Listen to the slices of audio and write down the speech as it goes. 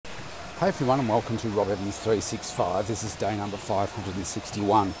Hey everyone, and welcome to Rob Evans 365. This is day number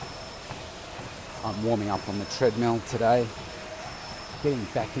 561. I'm warming up on the treadmill today, getting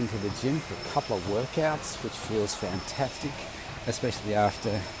back into the gym for a couple of workouts, which feels fantastic, especially after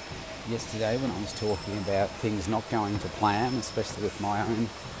yesterday when I was talking about things not going to plan, especially with my own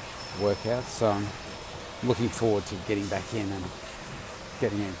workouts. So I'm looking forward to getting back in and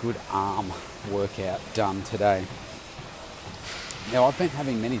getting a good arm workout done today. Now, I've been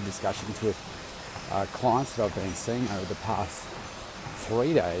having many discussions with clients that I've been seeing over the past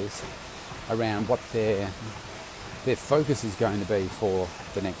 3 days around what their focus is going to be for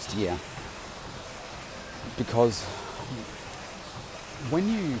the next year. Because when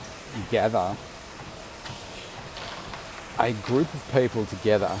you gather a group of people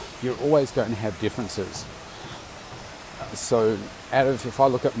together, you're always going to have differences. So if I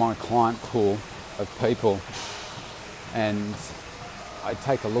look at my client pool of people and I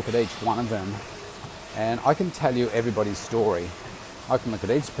take a look at each one of them, and I can tell you everybody's story. I can look at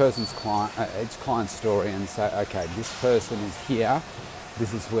each client's story and say, okay, this person is here.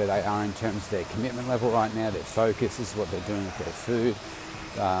 This is where they are in terms of their commitment level right now, their focus. This is what they're doing with their food,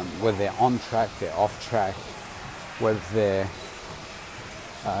 whether they're on track, they're off track, whether they're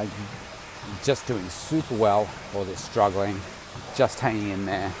just doing super well or they're struggling, just hanging in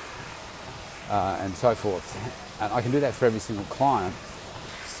there, and so forth. And I can do that for every single client.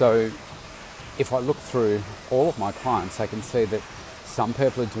 So if I look through all of my clients, I can see that some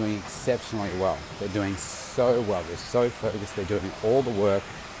people are doing exceptionally well. They're doing so well. They're so focused. They're doing all the work.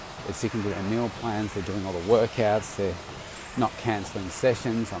 They're sticking to their meal plans. They're doing all the workouts. They're not cancelling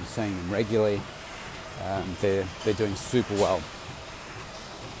sessions. I'm seeing them regularly. They're doing super well.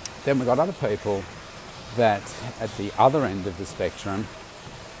 Then we've got other people that at the other end of the spectrum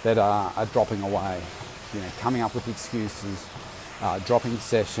that are dropping away, coming up with excuses, dropping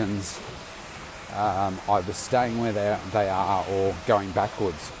sessions, either staying where they are or going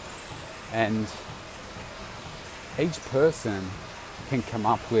backwards. And each person can come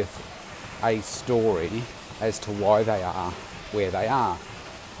up with a story as to why they are where they are.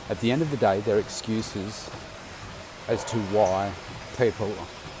 At the end of the day, they're excuses as to why people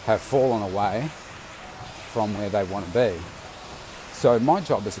have fallen away from where they want to be. So my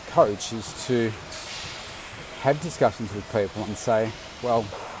job as a coach is to have discussions with people and say, well,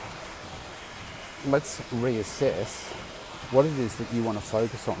 let's reassess what it is that you want to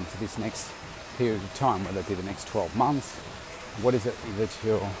focus on for this next period of time, whether it be the next 12 months. What is it that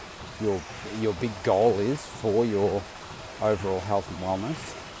your big goal is for your overall health and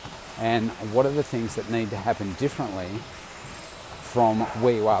wellness? And what are the things that need to happen differently from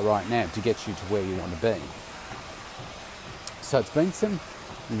where you are right now to get you to where you want to be? So it's been some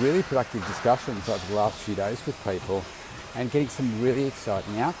really productive discussions over the last few days with people and getting some really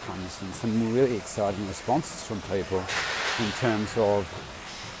exciting outcomes and some really exciting responses from people in terms of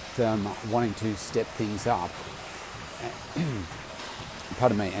them wanting to step things up,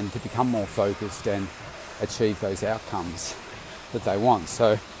 and to become more focused and achieve those outcomes that they want.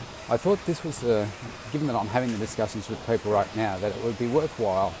 So I thought this was, given that I'm having the discussions with people right now, that it would be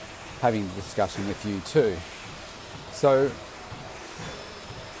worthwhile having the discussion with you too. So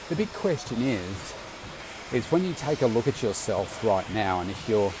the big question is when you take a look at yourself right now, and if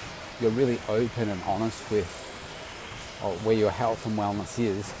you're really open and honest with where your health and wellness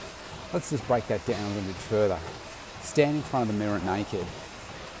is, let's just break that down a little bit further. Stand in front of the mirror naked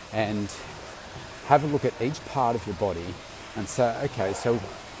and have a look at each part of your body and say, okay, so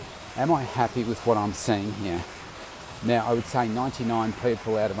am I happy with what I'm seeing here? Now, I would say 99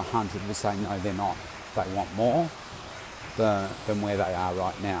 people out of 100 will say no, they're not. They want more than where they are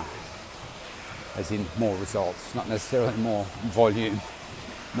right now, as in more results, not necessarily more volume.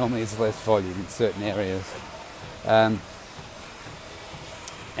 Normally it's less volume in certain areas. And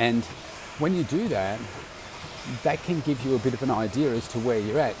when you do that, that can give you a bit of an idea as to where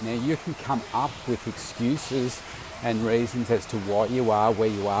you're at. Now, you can come up with excuses and reasons as to why you are where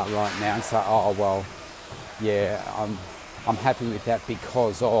you are right now and say, oh, well, yeah, I'm happy with that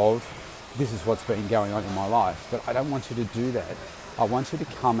because of this is what's been going on in my life. But I don't want you to do that. I want you to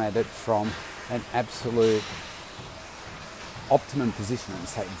come at it from an absolute optimum position and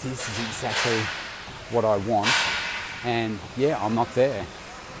say, this is exactly what I want. And yeah, I'm not there.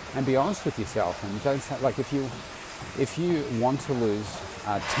 And be honest with yourself. And don't say, like, if you want to lose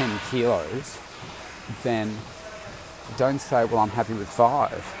 10 kilos, then don't say, well, I'm happy with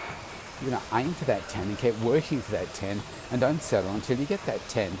 5. You're going to aim for that 10 and keep working for that 10, and don't settle until you get that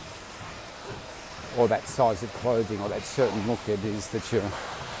 10. Or that size of clothing or that certain look it is that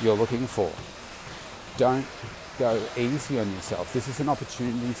you're looking for. Don't go easy on yourself. This is an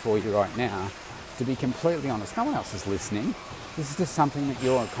opportunity for you right now to be completely honest. No one else is listening. This is just something that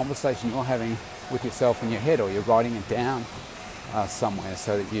a conversation you're having with yourself in your head, or you're writing it down somewhere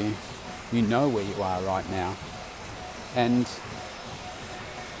so that you know where you are right now. And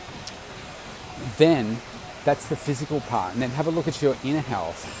then that's the physical part. And then have a look at your inner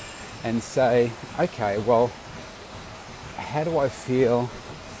health and say, okay, well, how do I feel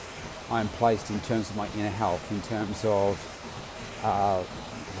I'm placed in terms of my inner health, in terms of,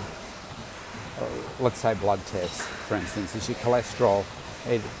 let's say blood tests, for instance. Is your cholesterol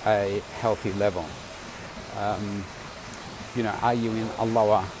at a healthy level? Are you in a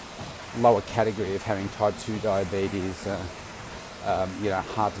lower category of having type 2 diabetes,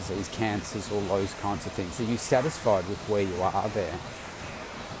 heart disease, cancers, all those kinds of things? Are you satisfied with where you are there?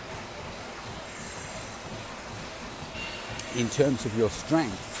 In terms of your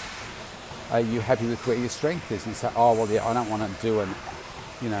strength, are you happy with where your strength is? And you say, oh, well, yeah, I don't want to do a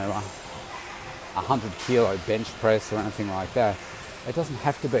 100 kilo bench press or anything like that. It doesn't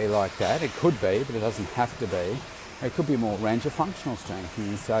have to be like that. It could be, but it doesn't have to be. It could be more range of functional strength. And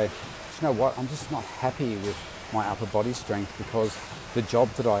you say, you know what, I'm just not happy with my upper body strength because the job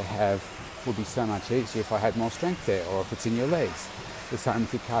that I have would be so much easier if I had more strength there, or if it's in your legs. The same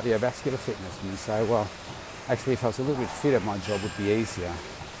with your cardiovascular fitness. And you say, well, actually, if I was a little bit fitter, my job would be easier.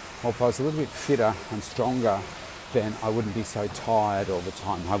 Or if I was a little bit fitter and stronger, then I wouldn't be so tired all the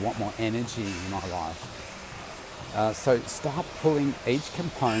time. I want more energy in my life. So start pulling each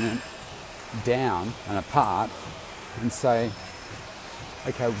component down and apart and say,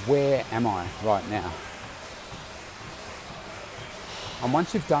 okay, where am I right now? And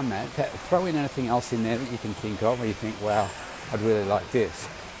once you've done that, throw in anything else in there that you can think of, where you think, wow, I'd really like this.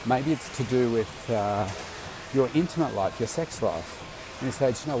 Maybe it's to do with your intimate life, your sex life. And you say,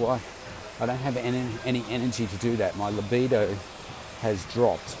 you know what, I don't have any energy to do that. My libido has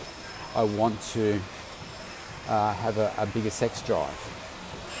dropped. I want to have a bigger sex drive.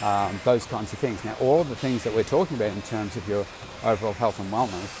 Those kinds of things. Now, all the things that we're talking about in terms of your overall health and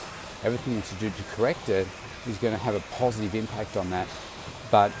wellness, everything that you do to correct it is going to have a positive impact on that.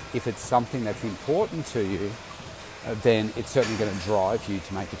 But if it's something that's important to you, then it's certainly going to drive you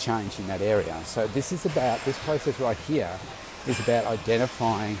to make a change in that area. So this process right here is about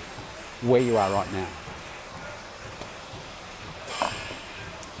identifying where you are right now.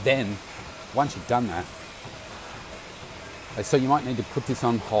 Then, once you've done that, so you might need to put this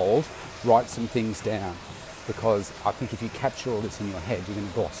on hold, write some things down, because I think if you capture all this in your head, you're going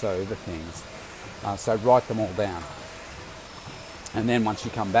to gloss over things. So write them all down. And then once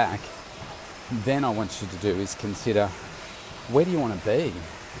you come back, then I want you to do is consider, where do you want to be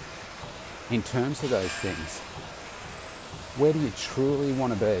in terms of those things? Where do you truly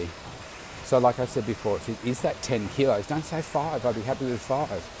want to be? So like I said before, if it is that 10 kilos, don't say 5, I'd be happy with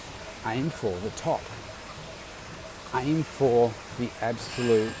 5. Aim for the top. Aim for the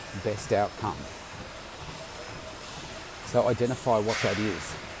absolute best outcome. So identify what that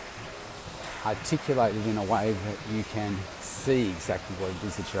is. Articulate it in a way that you can see exactly what it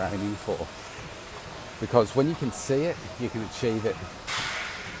is that you're aiming for. Because when you can see it, you can achieve it.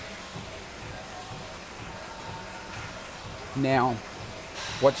 Now,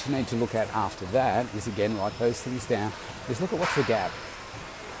 what you need to look at after that is, again, write those things down, is look at what's the gap.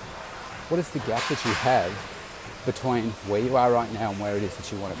 What is the gap that you have between where you are right now and where it is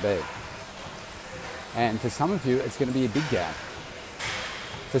that you want to be? And for some of you, it's going to be a big gap.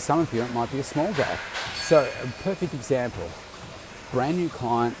 For some of you, it might be a small gap. So a perfect example, brand new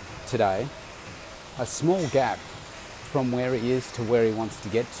client today, a small gap from where he is to where he wants to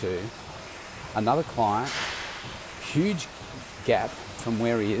get to. Another client, huge gap from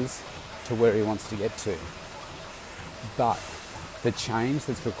where he is to where he wants to get to. But the change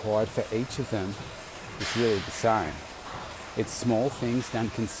that's required for each of them is really the same. It's small things done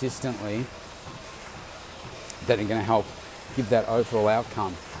consistently that are going to help give that overall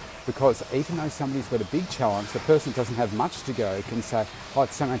outcome. Because even though somebody's got a big challenge, the person doesn't have much to go, can say, oh,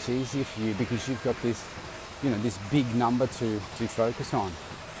 it's so much easier for you because you've got this, this big number to focus on.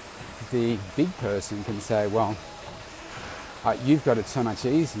 The big person can say, well, you've got it so much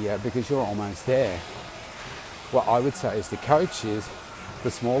easier because you're almost there. What I would say as the coach is,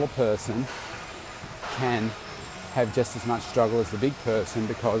 the smaller person can have just as much struggle as the big person,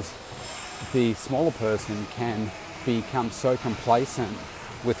 because the smaller person can become so complacent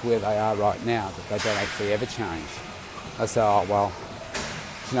with where they are right now that they don't actually ever change. They say, oh, well,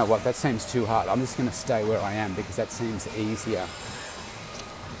 you know what, that seems too hard. I'm just going to stay where I am because that seems easier.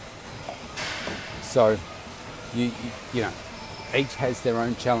 So, you know, each has their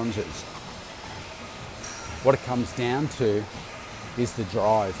own challenges. What it comes down to is the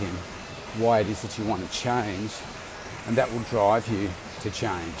drive in why it is that you want to change, and that will drive you to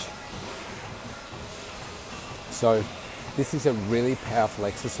change. So this is a really powerful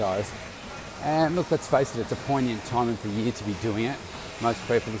exercise, and look, let's face it, it's a poignant time of the year to be doing it. Most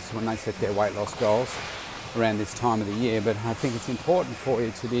people, this is when they set their weight loss goals, around this time of the year, but I think it's important for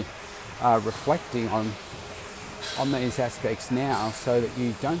you to be reflecting on these aspects now, so that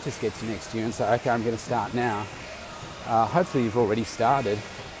you don't just get to next year and say, okay, I'm going to start now. Hopefully you've already started,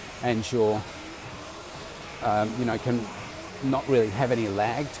 and you're can not really have any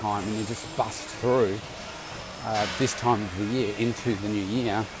lag time, and you just bust through this time of the year into the new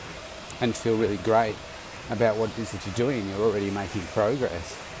year and feel really great about what it is that you're doing. You're already making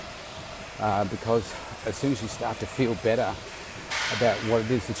progress, because as soon as you start to feel better about what it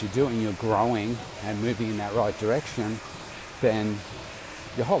is that you're doing, you're growing and moving in that right direction, then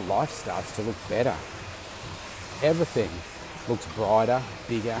your whole life starts to look better. Everything looks brighter,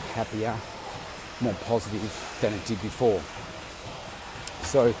 bigger, happier, more positive than it did before.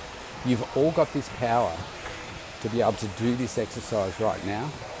 So you've all got this power to be able to do this exercise right now.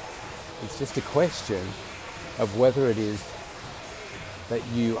 It's just a question of whether it is that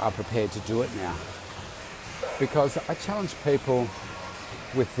you are prepared to do it now. Because I challenge people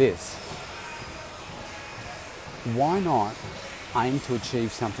with this. Why not aim to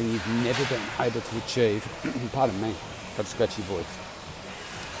achieve something you've never been able to achieve, pardon me, got a scratchy voice,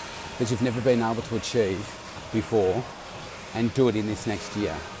 that you've never been able to achieve before, and do it in this next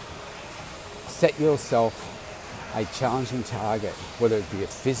year. Set yourself a challenging target, whether it be a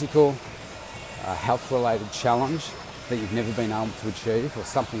physical, a health-related challenge that you've never been able to achieve, or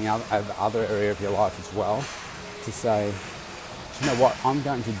something other area of your life as well, to say, you know what, I'm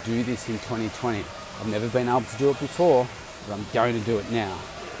going to do this in 2020. I've never been able to do it before, but I'm going to do it now,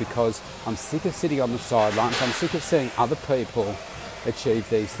 because I'm sick of sitting on the sidelines. I'm sick of seeing other people achieve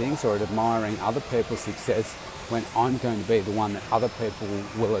these things, or admiring other people's success, when I'm going to be the one that other people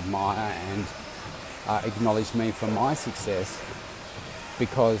will admire and acknowledge me for my success,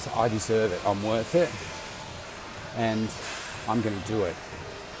 because I deserve it, I'm worth it, and I'm going to do it.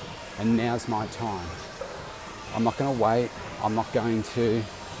 And now's my time. I'm not going to wait. I'm not going to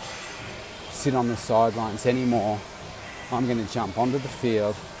sit on the sidelines anymore. I'm going to jump onto the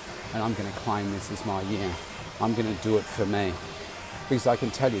field, and I'm going to claim this as my year. I'm going to do it for me. Because I can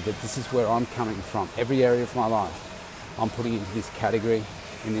tell you that this is where I'm coming from. Every area of my life, I'm putting into this category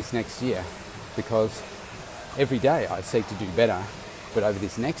in this next year, because every day I seek to do better, but over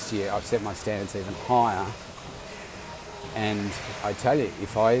this next year I've set my standards even higher. And I tell you,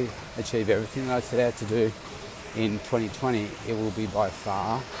 if I achieve everything that I set out to do in 2020, it will be by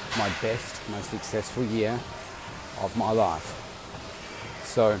far my best, most successful year of my life.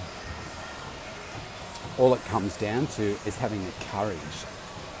 So all it comes down to is having the courage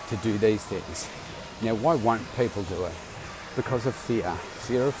to do these things. Now, why won't people do it? Because of fear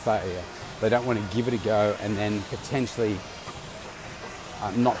of failure. They don't want to give it a go and then potentially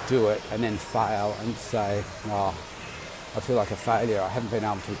not do it, and then fail and say, oh, I feel like a failure. I haven't been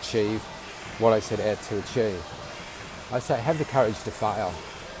able to achieve what I set out to achieve. I say, have the courage to fail.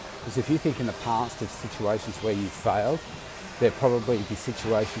 Because if you think in the past of situations where you've failed, there'll probably be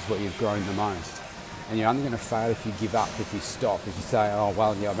situations where you've grown the most. And you're only going to fail if you give up, if you stop, if you say, oh,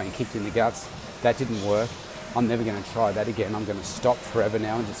 well, yeah, I've been kicked in the guts, that didn't work, I'm never going to try that again, I'm going to stop forever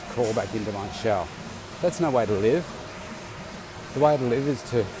now and just crawl back into my shell. That's no way to live. The way to live is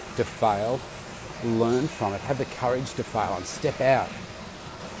to fail, learn from it, have the courage to fail, and step out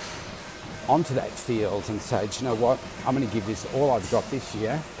onto that field and say, do you know what, I'm going to give this all I've got this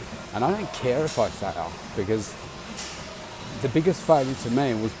year, and I don't care if I fail, because the biggest failure to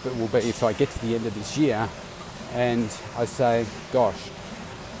me will be if I get to the end of this year and I say, gosh,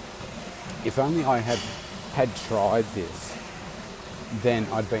 if only I had tried this, then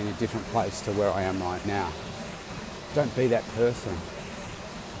I'd be in a different place to where I am right now. Don't be that person.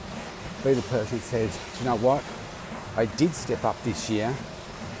 Be the person that says, do you know what, I did step up this year,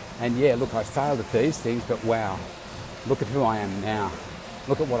 and yeah, look, I failed at these things, but wow, look at who I am now.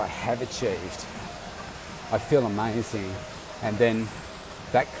 Look at what I have achieved. I feel amazing. And then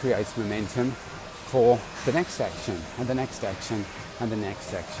that creates momentum for the next action, and the next action, and the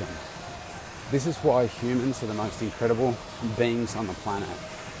next action. This is why humans are the most incredible beings on the planet,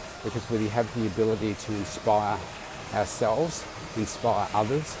 because we have the ability to inspire ourselves, inspire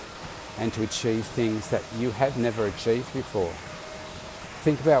others, and to achieve things that you have never achieved before.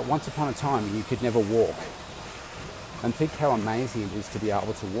 Think about once upon a time you could never walk, and think how amazing it is to be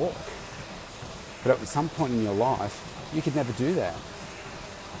able to walk. But at some point in your life, you could never do that.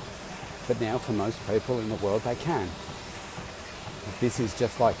 But now for most people in the world, they can. This is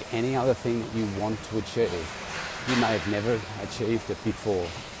just like any other thing that you want to achieve. You may have never achieved it before.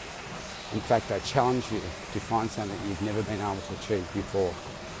 In fact, I challenge you to find something you've never been able to achieve before.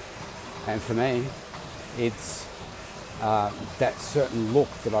 And for me, it's that certain look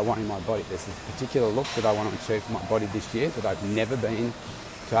that I want in my body. There's this particular look that I want to achieve for my body this year that I've never been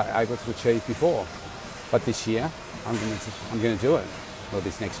able to achieve before. But this year, I'm going to do it. Or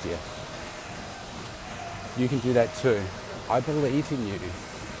this next year. You can do that too. I believe in you,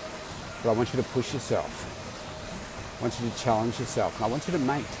 but I want you to push yourself. I want you to challenge yourself. And I want you to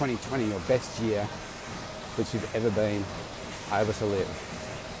make 2020 your best year that you've ever been able to live.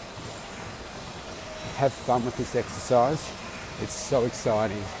 Have fun with this exercise. It's so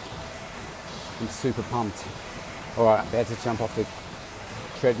exciting. I'm super pumped. All right, I'm about to jump off the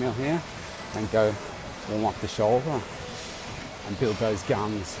treadmill here and go warm up the shoulder and build those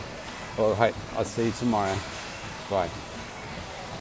guns. All right, I'll see you tomorrow. Bye.